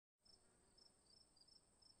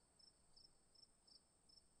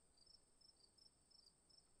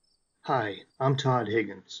Hi, I'm Todd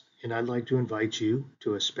Higgins, and I'd like to invite you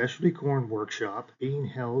to a specialty corn workshop being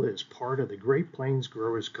held as part of the Great Plains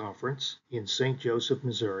Growers Conference in St. Joseph,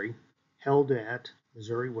 Missouri, held at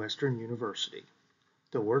Missouri Western University.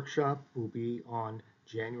 The workshop will be on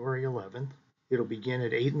January 11th. It'll begin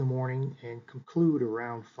at 8 in the morning and conclude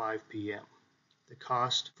around 5 p.m. The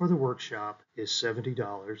cost for the workshop is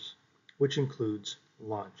 $70, which includes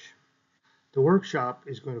lunch. The workshop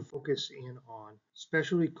is going to focus in on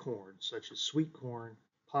specialty corns such as sweet corn,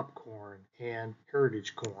 popcorn, and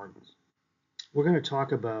heritage corns. We're going to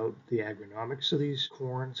talk about the agronomics of these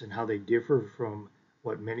corns and how they differ from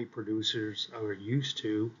what many producers are used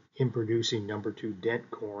to in producing number two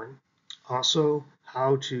dent corn. Also,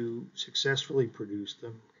 how to successfully produce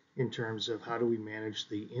them in terms of how do we manage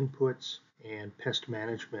the inputs and pest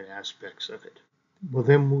management aspects of it. We'll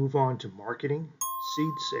then move on to marketing,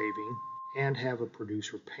 seed saving, and have a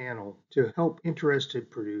producer panel to help interested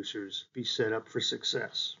producers be set up for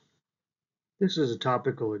success. This is a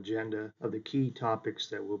topical agenda of the key topics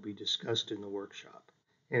that will be discussed in the workshop.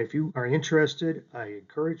 And if you are interested, I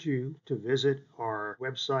encourage you to visit our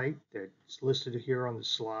website that's listed here on the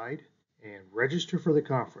slide and register for the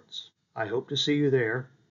conference. I hope to see you there.